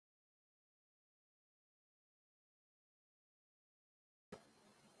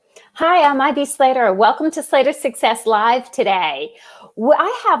Hi, I'm Ivy Slater. Welcome to Slater Success Live today.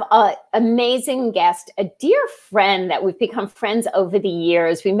 I have an amazing guest, a dear friend that we've become friends over the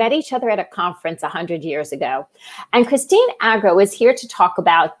years. We met each other at a conference 100 years ago. And Christine Agro is here to talk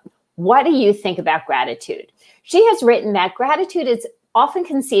about what do you think about gratitude? She has written that gratitude is often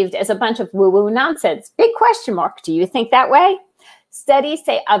conceived as a bunch of woo-woo nonsense. Big question mark. Do you think that way? Studies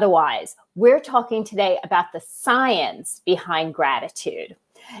say otherwise. We're talking today about the science behind gratitude.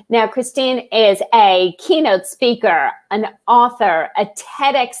 Now, Christine is a keynote speaker, an author, a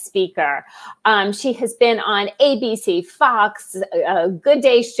TEDx speaker. She has been on ABC, Fox, Good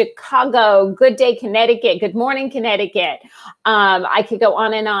Day Chicago, Good Day Connecticut, Good Morning Connecticut. I could go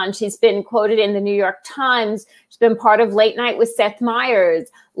on and on. She's been quoted in the New York Times. She's been part of Late Night with Seth Meyers,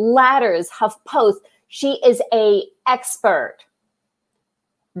 Ladders, HuffPost. She is an expert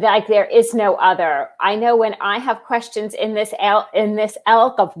like there is no other. I know when I have questions in this elk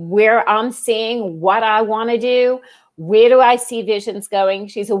of where I'm seeing what I want to do, where do I see visions going?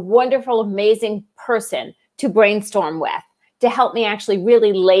 She's a wonderful, amazing person to brainstorm with, to help me actually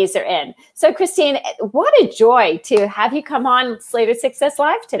really laser in. So Christine, what a joy to have you come on Slater Success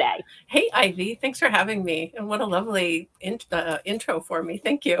Live today. Hey, Ivy, thanks for having me. And what a lovely intro for me.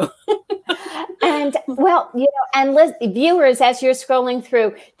 Thank you. And well, and viewers, as you're scrolling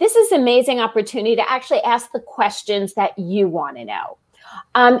through, this is an amazing opportunity to actually ask the questions that you want to know.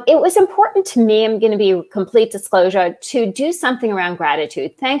 It was important to me, I'm going to be complete disclosure, to do something around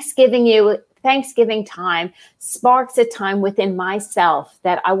gratitude. Thanksgiving time sparks a time within myself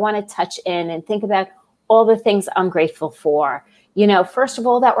that I want to touch in and think about all the things I'm grateful for. First of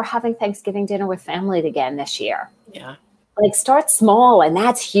all, that we're having Thanksgiving dinner with family again this year. Yeah. Like start small, and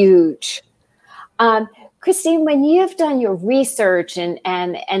that's huge. Christine, when you've done your research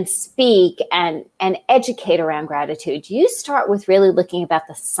and speak and educate around gratitude, you start with really looking about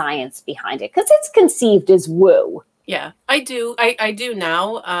the science behind it because it's conceived as woo. Yeah, I do. I do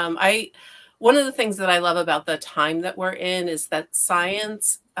now. One of the things that I love about the time that we're in is that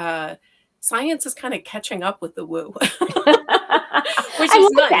science is kind of catching up with the woo. Which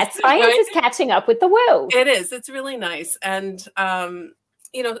is nice. That science is catching up with the woo. It is. It's really nice. And,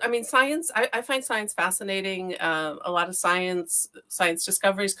 science, I find science fascinating. A lot of science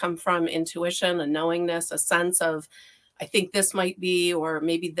discoveries come from intuition, a knowingness, a sense of, I think this might be, or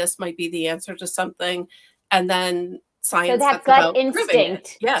maybe this might be the answer to something. And then science. So that gut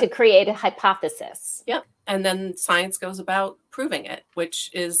instinct to create a hypothesis. Yep. And then science goes about proving it, which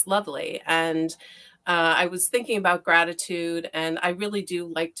is lovely. And I was thinking about gratitude, and I really do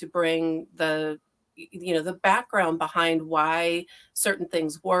like to bring the background behind why certain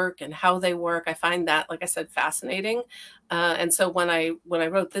things work and how they work. I find that, like I said, fascinating. And so when I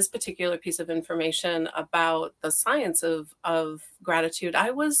wrote this particular piece of information about the science of gratitude,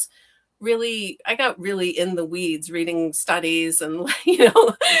 I got really in the weeds reading studies and,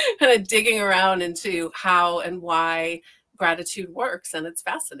 kind of digging around into how and why gratitude works. And it's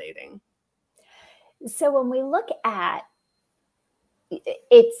fascinating. So when we look at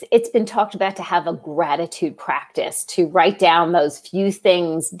it's been talked about to have a gratitude practice, to write down those few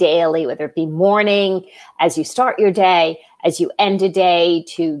things daily, whether it be morning, as you start your day, as you end a day,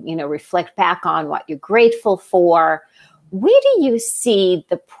 to, reflect back on what you're grateful for. Where do you see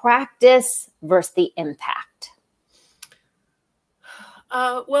the practice versus the impact?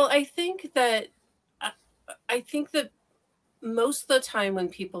 Well, I think that most of the time when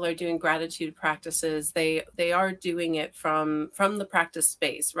people are doing gratitude practices, they are doing it from the practice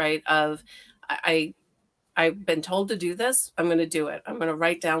space, right? Of I've been told to do this, I'm going to do it. I'm going to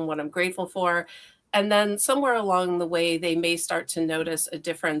write down what I'm grateful for. And then somewhere along the way, they may start to notice a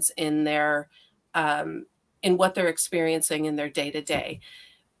difference in their in what they're experiencing in their day-to-day.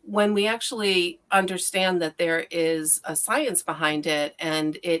 When we actually understand that there is a science behind it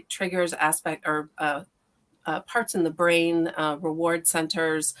and it triggers parts in the brain, reward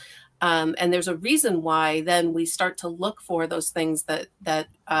centers, and there's a reason why, then we start to look for those things that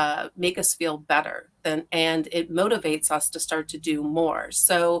make us feel better, and it motivates us to start to do more.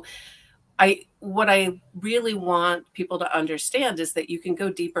 So what I really want people to understand is that you can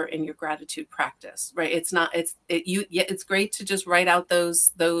go deeper in your gratitude practice, right? It's great to just write out those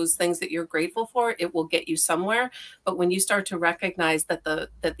things that you're grateful for. It will get you somewhere. But when you start to recognize that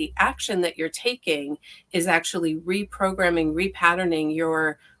the action that you're taking is actually reprogramming, repatterning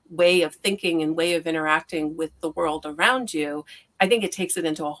your way of thinking and way of interacting with the world around you, I think it takes it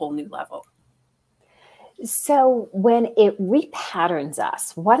into a whole new level. So when it repatterns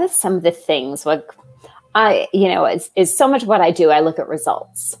us, what are some of the things? Like, is so much what I do. I look at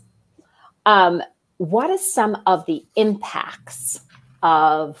results. What are some of the impacts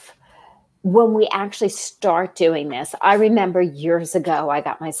of when we actually start doing this, I remember years ago, I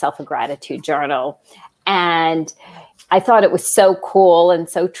got myself a gratitude journal, and I thought it was so cool and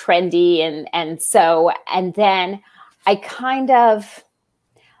so trendy. And then I kind of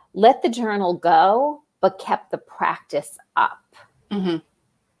let the journal go, but kept the practice up. Mm-hmm.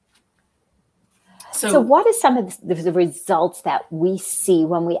 So what are some of the results that we see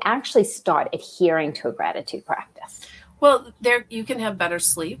when we actually start adhering to a gratitude practice? Well, you can have better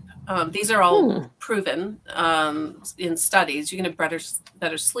sleep. These are all proven in studies. You can have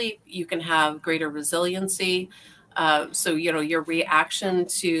better sleep. You can have greater resiliency. So, your reaction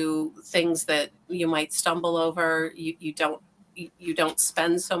to things that you might stumble over, you don't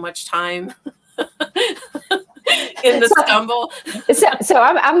spend so much time in the stumble. So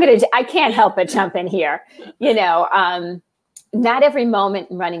I can't help but jump in here. Not every moment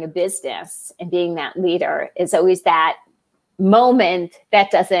in running a business and being that leader is always that moment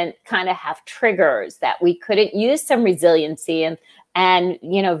that doesn't kind of have triggers, that we couldn't use some resiliency. And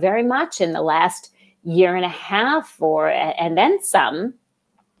very much in the last year and a half and then some,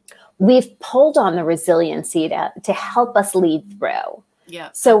 we've pulled on the resiliency to help us lead through. Yeah.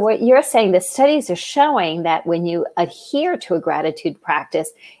 So what you're saying, the studies are showing that when you adhere to a gratitude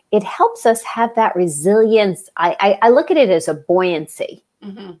practice, it helps us have that resilience. I look at it as a buoyancy.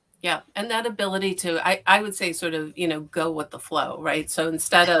 Mm-hmm. Yeah. And that ability to, I would say, sort of, go with the flow, right? So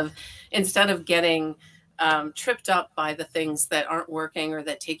instead of getting tripped up by the things that aren't working or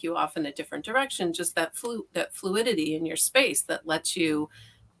that take you off in a different direction, just that fluidity in your space that lets you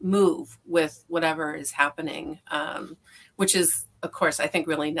move with whatever is happening, which is, of course, I think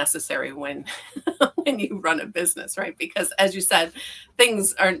really necessary when when you run a business, right? Because as you said,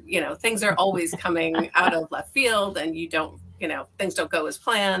 things are always coming out of left field, and things don't go as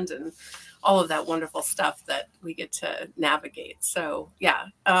planned, and all of that wonderful stuff that we get to navigate. So yeah,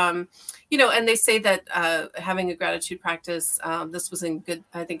 and they say that having a gratitude practice, this was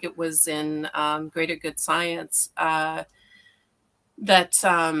I think it was in Greater Good Science, that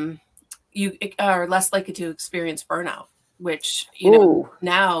you are less likely to experience burnout, which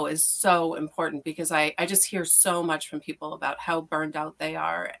now is so important, because I just hear so much from people about how burned out they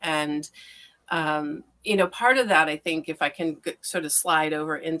are. And part of that, I think, if I can sort of slide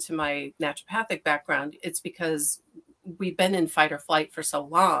over into my naturopathic background, it's because we've been in fight or flight for so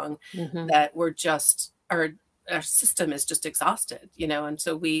long that we're just, our system is just exhausted, and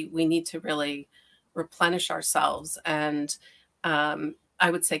so we need to really replenish ourselves. And I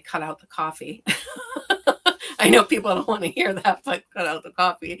would say cut out the coffee. I know people don't want to hear that, but cut out the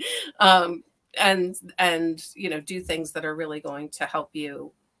coffee, and do things that are really going to help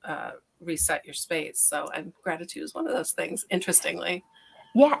you reset your space. So, and gratitude is one of those things, interestingly.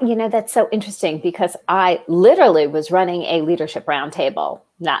 Yeah, that's so interesting, because I literally was running a leadership roundtable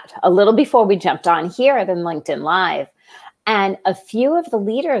not a little before we jumped on here at LinkedIn Live. And a few of the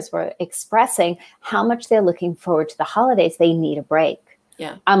leaders were expressing how much they're looking forward to the holidays. They need a break.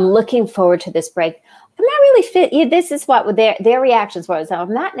 Yeah. I'm looking forward to this break. I'm not really fit. This is what their reactions were. So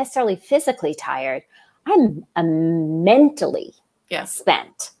I'm not necessarily physically tired. I'm mentally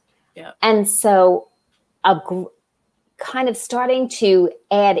spent. Yeah. And so kind of starting to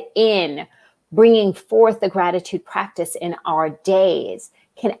add in, bringing forth the gratitude practice in our days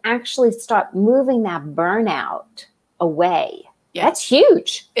can actually start moving that burnout away. Yeah. That's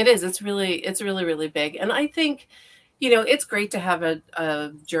huge. It is. It's really, really big. And I think, it's great to have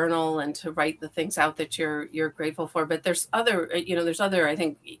a journal and to write the things out that you're grateful for. But there's other, I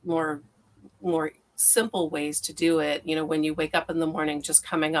think, more simple ways to do it. When you wake up in the morning, just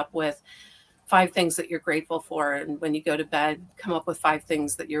coming up with 5 things that you're grateful for. And when you go to bed, come up with 5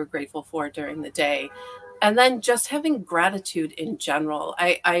 things that you're grateful for during the day. And then just having gratitude in general.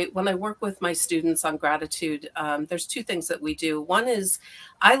 When I work with my students on gratitude, there's 2 things that we do. One is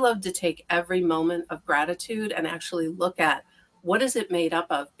I love to take every moment of gratitude and actually look at what is it made up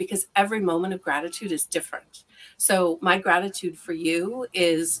of, because every moment of gratitude is different. So my gratitude for you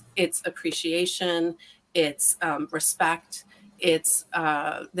is it's appreciation, it's respect, it's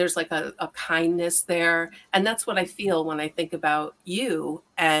there's like a kindness there, and that's what I feel when I think about you,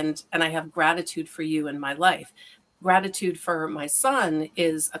 and I have gratitude for you in my life. Gratitude for my son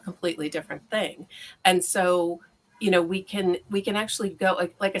is a completely different thing. And so we can actually go,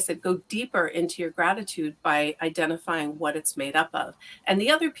 like I said, go deeper into your gratitude by identifying what it's made up of. And the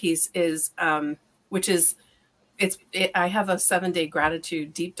other piece is which is I have a 7-day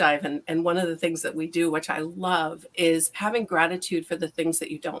gratitude deep dive. And one of the things that we do, which I love, is having gratitude for the things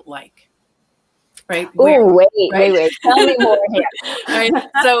that you don't like. right? Oh, wait, right? wait. Tell me more here. Right.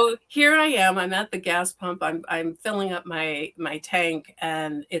 So here I am. I'm at the gas pump. I'm filling up my tank,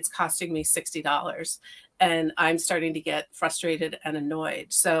 and it's costing me $60. And I'm starting to get frustrated and annoyed.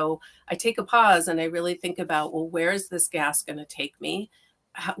 So I take a pause and I really think about, well, where is this gas going to take me?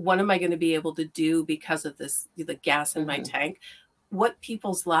 What am I going to be able to do because of this, the gas in my tank? What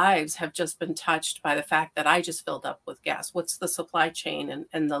people's lives have just been touched by the fact that I just filled up with gas? What's the supply chain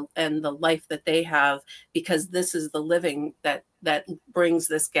and the life that they have, because this is the living that brings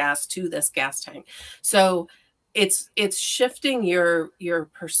this gas to this gas tank. So it's shifting your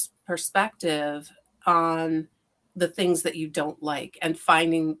perspective on the things that you don't like, and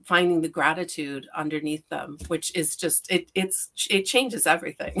finding the gratitude underneath them, which is just it changes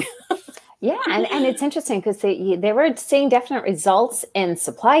everything. Yeah, and it's interesting because they were seeing definite results in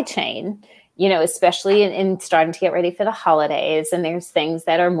supply chain, you know, especially in starting to get ready for the holidays. And there's things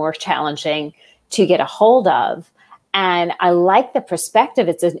that are more challenging to get a hold of. And I like the perspective.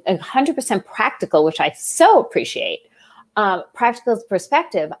 It's 100% practical, which I so appreciate. Practical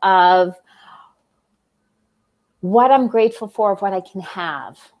perspective of what I'm grateful for, of what I can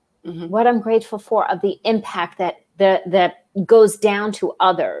have, what I'm grateful for, of the impact that goes down to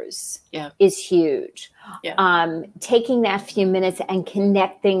others is huge. Taking that few minutes and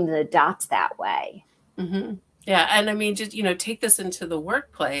connecting the dots that way. Yeah. And I mean, just, take this into the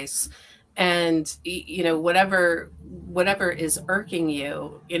workplace, and, whatever is irking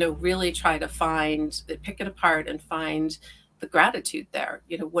you, really try to pick it apart and find the gratitude there.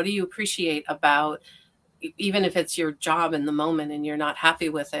 What do you appreciate about, even if it's your job in the moment and you're not happy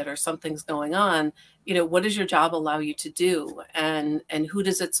with it or something's going on, what does your job allow you to do, and who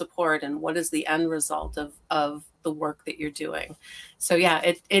does it support, and what is the end result of the work that you're doing? So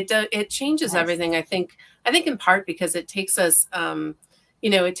yeah, it changes everything. I think in part because it takes us,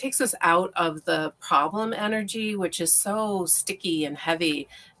 it takes us out of the problem energy, which is so sticky and heavy,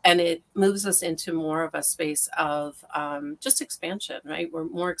 and it moves us into more of a space of just expansion, right? We're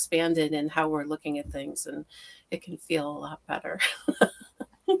more expanded in how we're looking at things, and it can feel a lot better.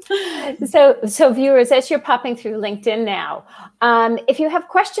 So viewers, as you're popping through LinkedIn now, if you have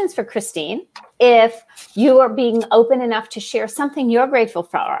questions for Christine, if you are being open enough to share something you're grateful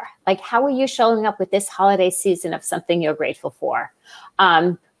for, like how are you showing up with this holiday season of something you're grateful for?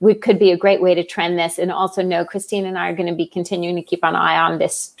 We could be a great way to trend this. And also know Christine and I are going to be continuing to keep an eye on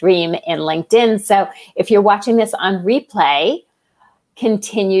this stream in LinkedIn. So if you're watching this on replay,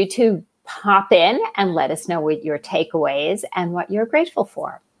 continue to pop in and let us know what your takeaways and what you're grateful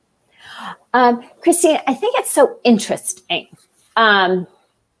for. Christine, I think it's so interesting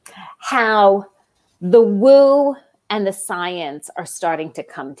how the woo and the science are starting to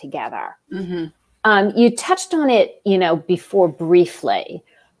come together. You touched on it, before briefly,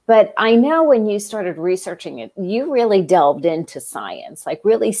 but I know when you started researching it, you really delved into science, like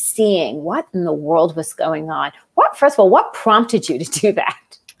really seeing what in the world was going on. First of all, what prompted you to do that?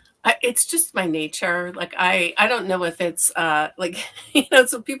 It's just my nature. Like, I don't know if it's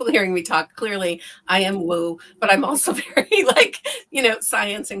so people hearing me talk, clearly I am woo, but I'm also very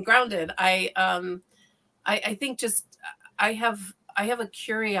science and grounded. I think just I have a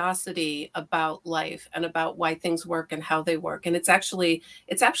curiosity about life and about why things work and how they work. And it's actually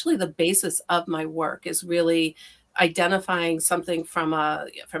the basis of my work, is really identifying something from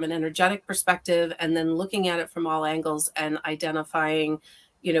an energetic perspective, and then looking at it from all angles and identifying,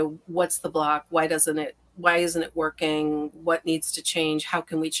 what's the block? Why isn't it working? What needs to change? How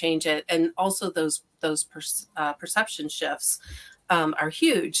can we change it? And also those perception shifts are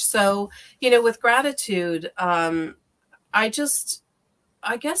huge. So, with gratitude, I don't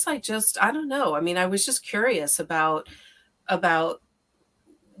know. I mean, I was just curious about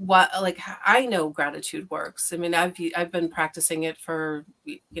what, I know gratitude works. I mean, I've been practicing it for,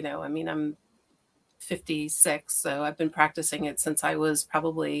 I'm 56. So I've been practicing it since I was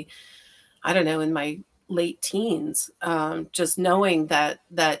probably, I don't know, in my late teens, just knowing that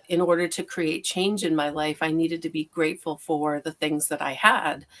in order to create change in my life, I needed to be grateful for the things that I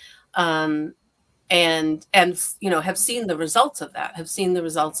had. And have seen the results of that, have seen the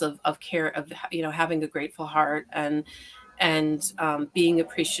results of care, of, having a grateful heart, and being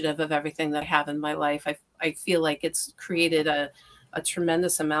appreciative of everything that I have in my life. I feel like it's created a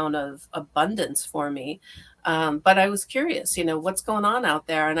tremendous amount of abundance for me. But I was curious, what's going on out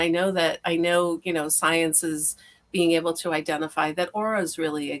there. And I know, science is being able to identify that auras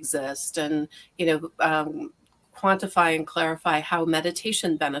really exist, and, quantify and clarify how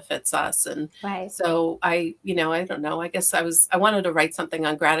meditation benefits us. And so I don't know, I guess I wanted to write something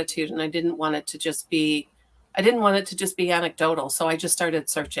on gratitude, and I didn't want it to just be I didn't want it to just be anecdotal. So I just started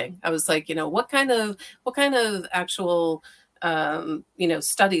searching. I was like, what kind of actual,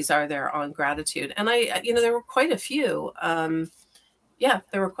 studies are there on gratitude? And there were quite a few. Yeah,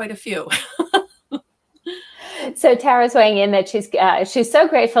 there were quite a few. So Tara's weighing in that she's so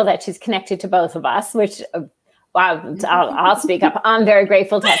grateful that she's connected to both of us, which, wow, I'll speak up. I'm very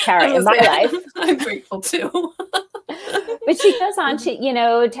grateful to have Tara in my life. I'm grateful too. But she goes on,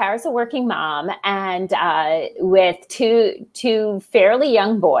 Tara's a working mom, and with two fairly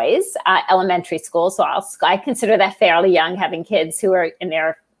young boys, elementary school. So I consider that fairly young, having kids who are in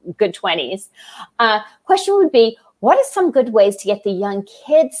their good 20s. Question would be, what are some good ways to get the young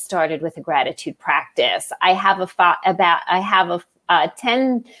kids started with a gratitude practice? I have a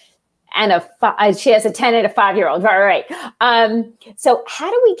 10 and she has a 10 and a 5-year-old. All right. So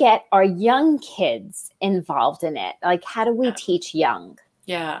how do we get our young kids involved in it? Like, how do we teach young?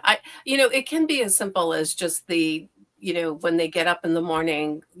 Yeah. It can be as simple as just when they get up in the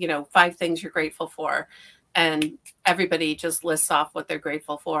morning, 5 things you're grateful for. And everybody just lists off what they're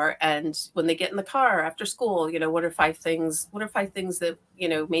grateful for. And when they get in the car after school, what are 5 things that,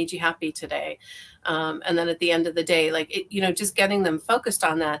 made you happy today? And then at the end of the day, just getting them focused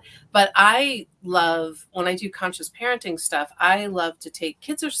on that. But I love, when I do conscious parenting stuff, I love to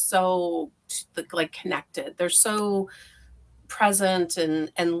kids are so connected. They're so present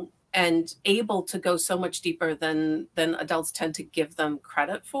and able to go so much deeper than adults tend to give them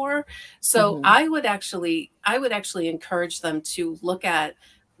credit for. So I would actually encourage them to look at,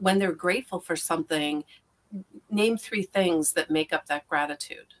 when they're grateful for something, name 3 things that make up that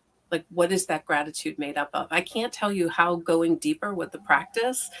gratitude. Like, what is that gratitude made up of? I can't tell you how going deeper with the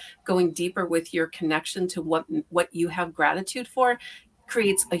practice, going deeper with your connection to what you have gratitude for,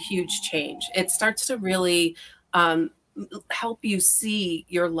 creates a huge change. It starts to really help you see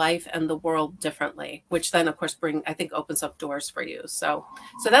your life and the world differently, which then of course opens up doors for you. So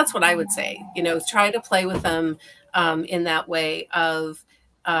that's what I would say, try to play with them in that way of,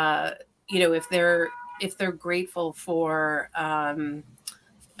 if they're grateful for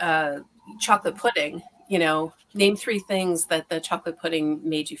chocolate pudding, name 3 things that the chocolate pudding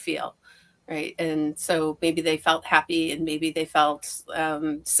made you feel. Right. And so maybe they felt happy, and maybe they felt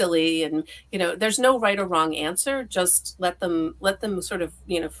silly, and, there's no right or wrong answer. Just let them sort of,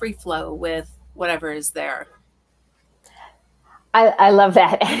 free flow with whatever is there. I love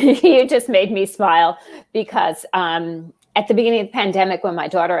that. You just made me smile, because at the beginning of the pandemic, when my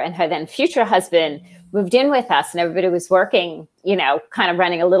daughter and her then future husband moved in with us, and everybody was working, kind of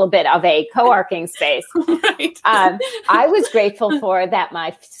running a little bit of a co-working space. Right. I was grateful for that.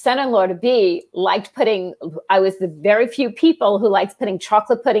 My son-in-law to be liked putting, I was the very few people who liked putting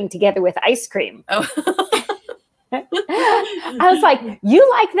chocolate pudding together with ice cream. Oh. I was like, you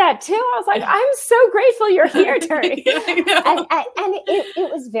like that too? I was like, I'm so grateful you're here, Terry. And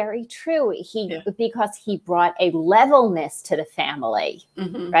it was very true. Because he brought a levelness to the family,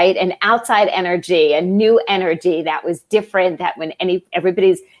 right? An outside energy, a new energy that was different, that when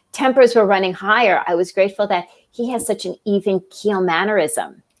everybody's tempers were running higher, I was grateful that he has such an even keel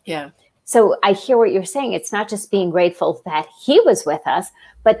mannerism. Yeah. So I hear what you're saying. It's not just being grateful that he was with us,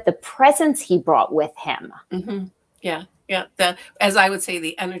 but the presence he brought with him. Mm-hmm. Yeah. Yeah. As I would say,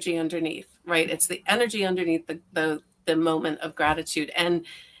 the energy underneath, right? It's the energy underneath the moment of gratitude. And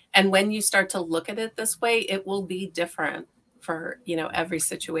when you start to look at it this way, it will be different for, every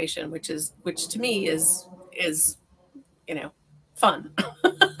situation, which to me is, fun.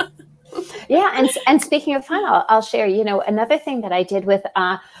 Yeah. And speaking of fun, I'll share, another thing that I did with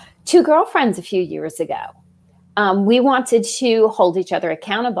 2 girlfriends a few years ago. We wanted to hold each other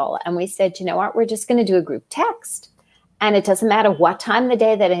accountable. And we said, you know what, we're just going to do a group text. And it doesn't matter what time of the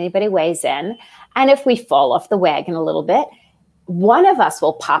day that anybody weighs in. And if we fall off the wagon a little bit, one of us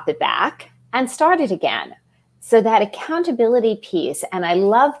will pop it back and start it again. So that accountability piece, and I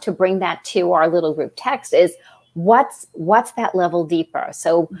love to bring that to our little group text, is what's that level deeper?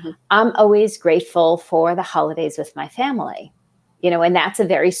 So I'm always grateful for the holidays with my family, and that's a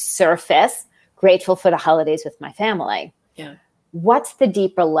very surface, grateful for the holidays with my family. Yeah. What's the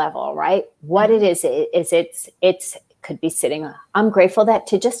deeper level, right? What it is it's could be sitting. I'm grateful that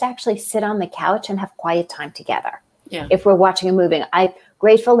to just actually sit on the couch and have quiet time together. Yeah. If we're watching a movie, I'm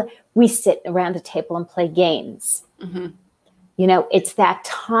grateful that we sit around a table and play games. It's that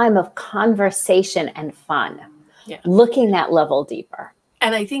time of conversation and fun. Yeah. Looking that level deeper.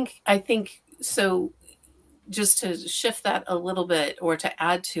 And I think so. Just to shift that a little bit, or to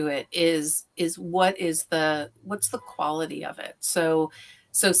add to it, is what's the quality of it? So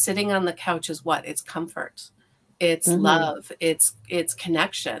sitting on the couch is what? It's comfort. it's Mm-hmm. love, it's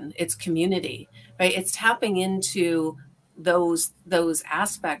connection, it's community, right? It's tapping into those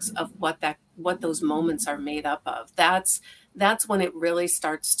aspects of what those moments are made up of. That's when it really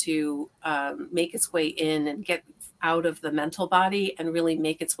starts to make its way in and get out of the mental body and really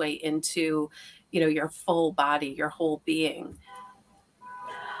make its way into, your full body, your whole being.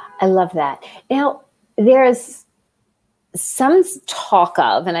 I love that. Now, there's some talk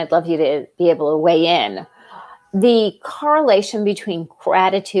of, and I'd love you to be able to weigh in, the correlation between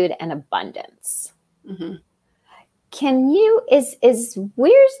gratitude and abundance. Mm-hmm.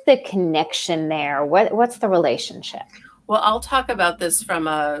 Where's the connection there? What's the relationship? Well, I'll talk about this from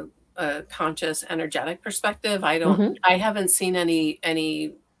a conscious, energetic perspective. I haven't seen any.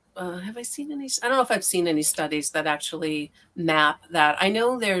 Have I seen any? I don't know if I've seen any studies that actually map that. I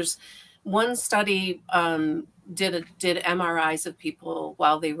know there's one study did MRIs of people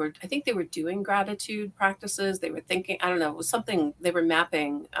while I think they were doing gratitude practices. They were thinking, I don't know, it was something they were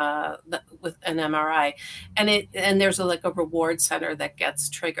mapping with an MRI, and there's like a reward center that gets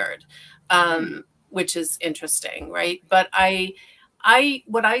triggered, which is interesting, right? But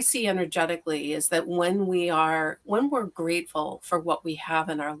what I see energetically is that when we're grateful for what we have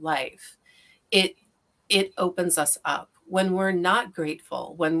in our life, it opens us up. When we're not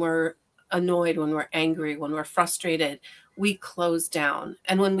grateful, when we're annoyed, when we're angry, when we're frustrated, we close down.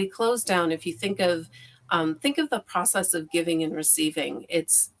 And when we close down, if you think of the process of giving and receiving,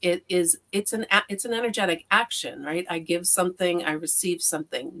 it's an energetic action, right? I give something, I receive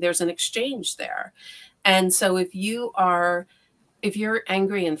something. There's an exchange there. And so if you're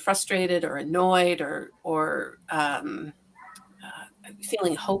angry and frustrated or annoyed or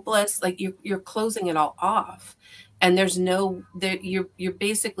feeling hopeless, like you're closing it all off. And you're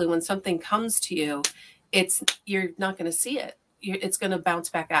basically, when something comes to you, you're not going to see it. It's going to bounce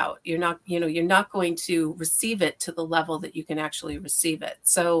back out. You're not going to receive it to the level that you can actually receive it.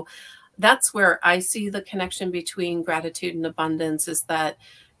 So that's where I see the connection between gratitude and abundance, is that,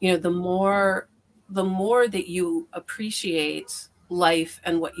 the more that you appreciate life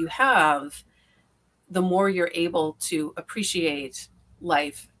and what you have, the more you're able to appreciate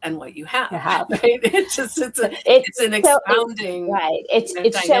life and what you have. Right? It's an expounding. Right. It's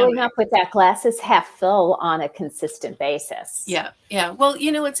showing up with that glasses half full on a consistent basis. Yeah. Yeah. Well,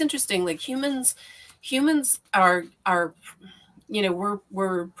 it's interesting. Like humans are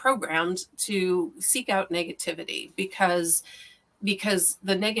we're programmed to seek out negativity because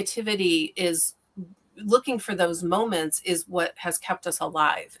the negativity is looking for those moments is what has kept us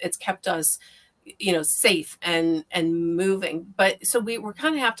alive. It's kept us safe and moving. But so we're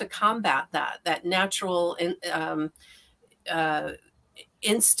kind of have to combat that natural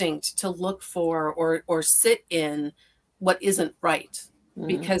instinct to look for or sit in what isn't right,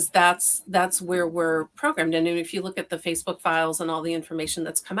 because that's where we're programmed. And if you look at the Facebook files and all the information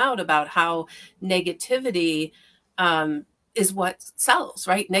that's come out about how negativity is what sells,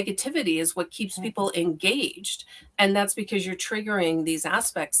 right? Negativity is what keeps people engaged. And that's because you're triggering these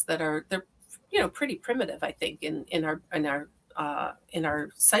aspects they're pretty primitive, I think, in our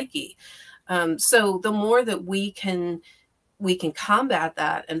psyche. So the more that we can combat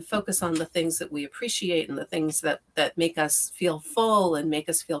that and focus on the things that we appreciate and the things that make us feel full and make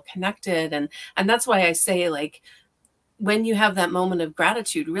us feel connected. And that's why I say, like, when you have that moment of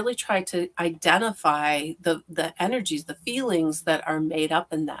gratitude, really try to identify the energies, the feelings that are made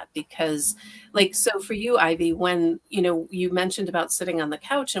up in that. Because, like, so for you, Ivy, when, you mentioned about sitting on the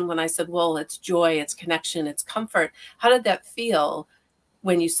couch, and when I said, well, it's joy, it's connection, it's comfort, how did that feel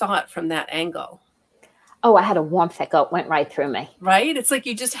when you saw it from that angle? Oh, I had a warmth that went right through me. Right? It's like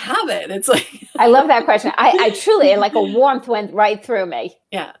you just have it. It's like I love that question. I truly, like, a warmth went right through me.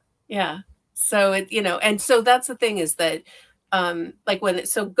 Yeah. Yeah. So and so that's the thing, is that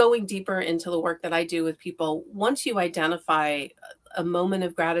so going deeper into the work that I do with people, once you identify a moment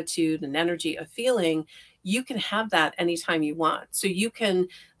of gratitude and energy, a feeling, you can have that anytime you want. So you can,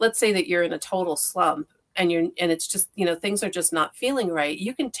 let's say that you're in a total slump and it's just, things are just not feeling right.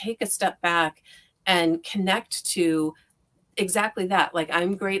 You can take a step back and connect to exactly that. Like,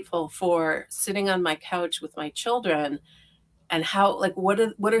 I'm grateful for sitting on my couch with my children, and how, like, what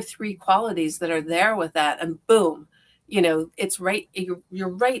are three qualities that are there with that? And boom, it's right. You're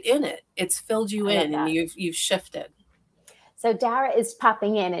right in it. It's filled you in, and you've shifted. So Dara is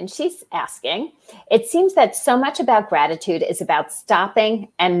popping in, and she's asking, it seems that so much about gratitude is about stopping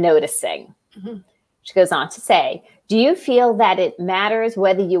and noticing. Mm-hmm. She goes on to say, do you feel that it matters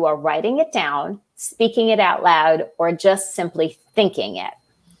whether you are writing it down, speaking it out loud, or just simply thinking it?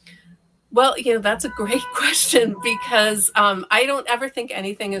 Well, that's a great question because I don't ever think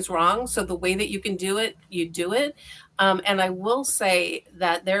anything is wrong. So the way that you can do it, you do it. And I will say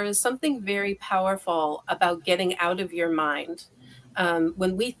that there is something very powerful about getting out of your mind.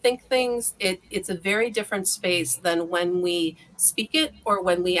 When we think things, it's a very different space than when we speak it or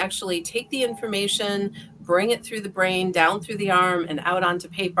when we actually take the information, bring it through the brain, down through the arm, and out onto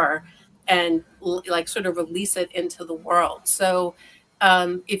paper, and like sort of release it into the world. So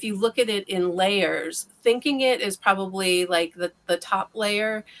if you look at it in layers, thinking it is probably like the top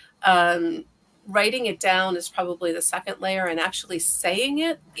layer. Writing it down is probably the second layer, and actually saying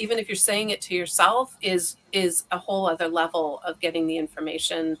it, even if you're saying it to yourself, is a whole other level of getting the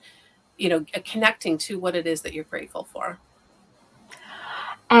information, connecting to what it is that you're grateful for.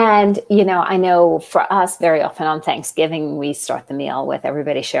 And, I know for us, very often on Thanksgiving, we start the meal with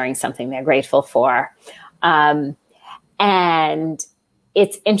everybody sharing something they're grateful for. And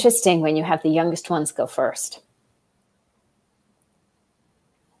it's interesting when you have the youngest ones go first.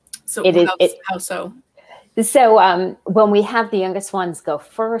 So how so? So when we have the youngest ones go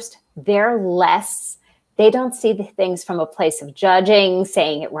first, they don't see the things from a place of judging,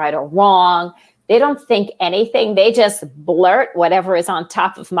 saying it right or wrong. They don't think anything. They just blurt whatever is on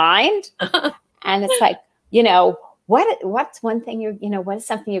top of mind. And it's like, what's one thing what is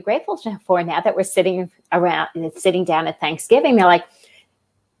something you're grateful for now that we're sitting down at Thanksgiving? They're like,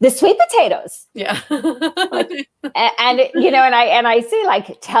 the sweet potatoes. Yeah. and I see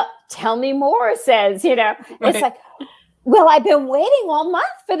like, tell me more, says, Right. It's like, well, I've been waiting all month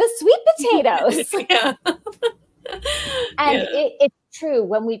for the sweet potatoes. Yeah. And yeah. It's true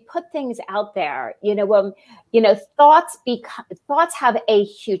when we put things out there, thoughts have a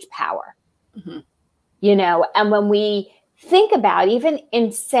huge power, Mm-hmm. And when we think about, even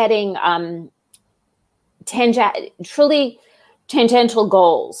in setting truly tangential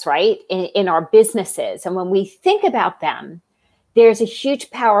goals, right, in our businesses. And when we think about them, there's a huge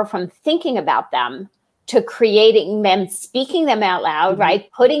power from thinking about them to creating them, speaking them out loud, Mm-hmm.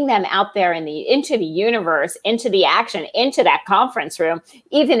 right, putting them out there into the universe, into the action, into that conference room,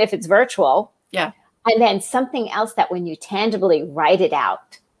 even if it's virtual. Yeah. And then something else that when you tangibly write it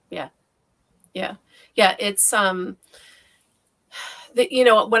out. Yeah. Yeah. Yeah. It's, when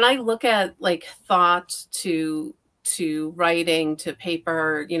I look at like thought to writing to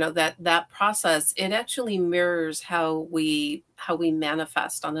paper, that process, it actually mirrors how we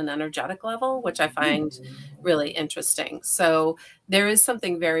manifest on an energetic level, which I find really interesting. So there is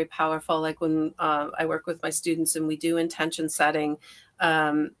something very powerful. Like when I work with my students and we do intention setting,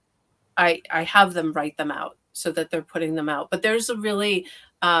 I have them write them out so that they're putting them out. But there's a really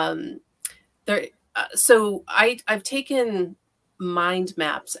so I've taken mind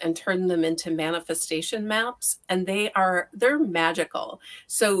maps and turn them into manifestation maps, and they're magical.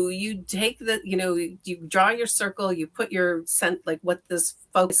 So you take you draw your circle, you put your like what this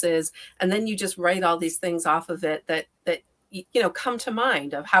focus is, and then you just write all these things off of it that come to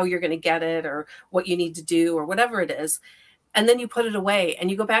mind of how you're going to get it or what you need to do or whatever it is. And then you put it away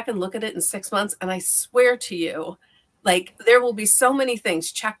and you go back and look at it in 6 months, and I swear to you, like there will be so many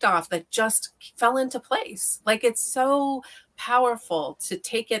things checked off that just fell into place. Like it's so powerful to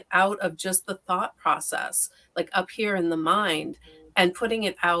take it out of just the thought process, like up here in the mind, and putting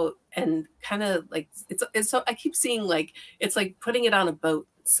it out, and kind of like it's so I keep seeing like it's like putting it on a boat,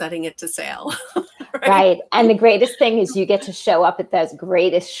 setting it to sail. Right. And the greatest thing is you get to show up at those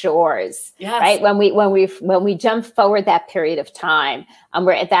greatest shores. Yes. Right. When we jump forward that period of time, and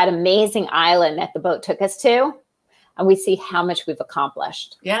we're at that amazing island that the boat took us to, and we see how much we've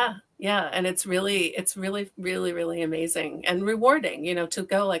accomplished. Yeah. Yeah. And it's really, really, really amazing and rewarding, to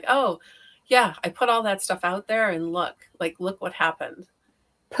go like, oh yeah, I put all that stuff out there and look what happened.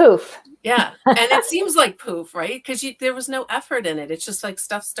 Poof. Yeah. And it seems like poof, right? Because there was no effort in it. It's just like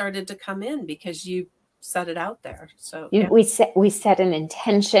stuff started to come in because you set it out there. So yeah. we set an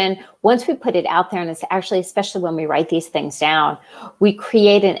intention. Once we put it out there, and it's actually, especially when we write these things down, we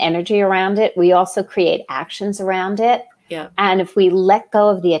create an energy around it. We also create actions around it. Yeah. And if we let go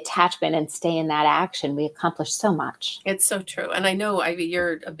of the attachment and stay in that action, we accomplish so much. It's so true. And I know, Ivy,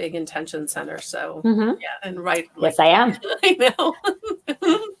 you're a big intention center. So Mm-hmm. yeah. And right. Yes, I am. I know.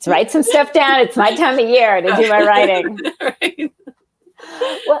 Let's write some stuff down. It's my time of year to do my writing. Right.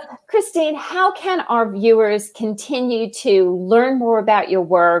 Well, Christine, how can our viewers continue to learn more about your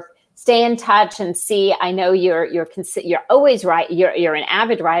work, stay in touch, and see? I know you're always right. You're an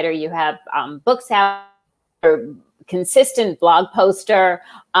avid writer. You have books out. You're consistent blog poster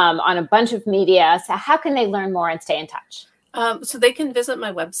on a bunch of media. So how can they learn more and stay in touch? So they can visit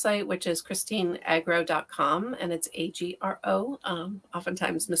my website, which is christineagro.com, and it's AGRO,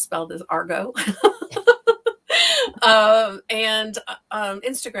 oftentimes misspelled as Argo. And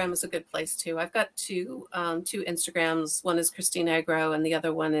Instagram is a good place too. I've got two Instagrams. One is Christine Agro, and the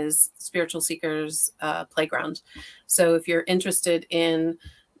other one is Spiritual Seekers Playground. So if you're interested in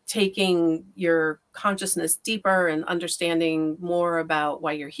taking your consciousness deeper and understanding more about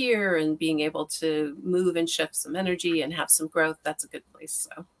why you're here and being able to move and shift some energy and have some growth, that's a good place.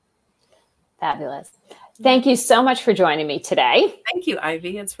 So fabulous. Thank you so much for joining me today. Thank you,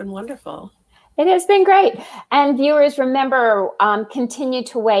 Ivy. It's been wonderful. It has been great. And viewers, remember, continue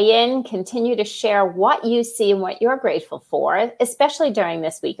to weigh in, continue to share what you see and what you're grateful for, especially during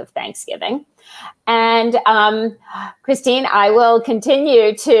this week of Thanksgiving. And Christine, I will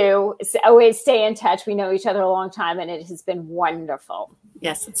continue to always stay in touch. We know each other a long time, and it has been wonderful.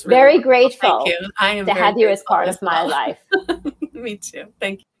 Yes, it's really very wonderful. grateful. Thank you. I am to have you as part of my life. Me too.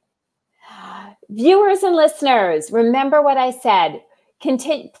 Thank you. Viewers and listeners, remember what I said.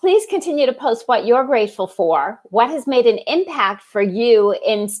 Please continue to post what you're grateful for, what has made an impact for you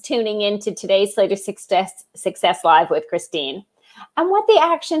in tuning into today's Slater Success Live with Christine, and what the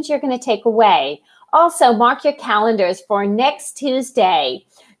actions you're going to take away. Also, mark your calendars for next Tuesday,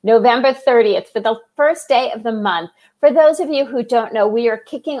 November 30th, for the first day of the month. For those of you who don't know, we are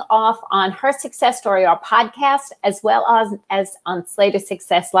kicking off on Her Success Story, our podcast, as well as on Slater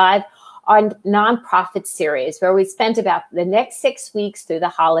Success Live, our nonprofit series, where we spent about the next 6 weeks through the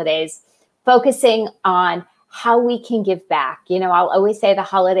holidays focusing on how we can give back. You know, I'll always say the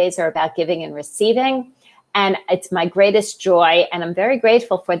holidays are about giving and receiving, and it's my greatest joy. And I'm very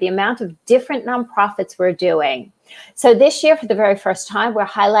grateful for the amount of different nonprofits we're doing. So this year, for the very first time, we're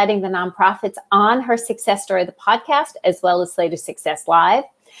highlighting the nonprofits on Her Success Story, the podcast, as well as Slater Success Live.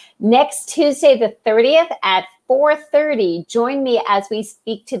 Next Tuesday, the 30th at 4:30, join me as we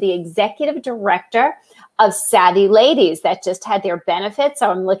speak to the executive director of Savvy Ladies that just had their benefits. So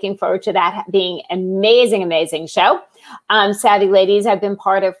I'm looking forward to that being an amazing, amazing show. Savvy Ladies I've been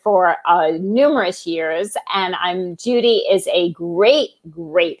part of for numerous years, and Judy is a great,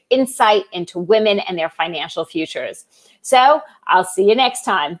 great insight into women and their financial futures. So I'll see you next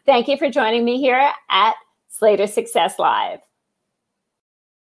time. Thank you for joining me here at Slater Success Live.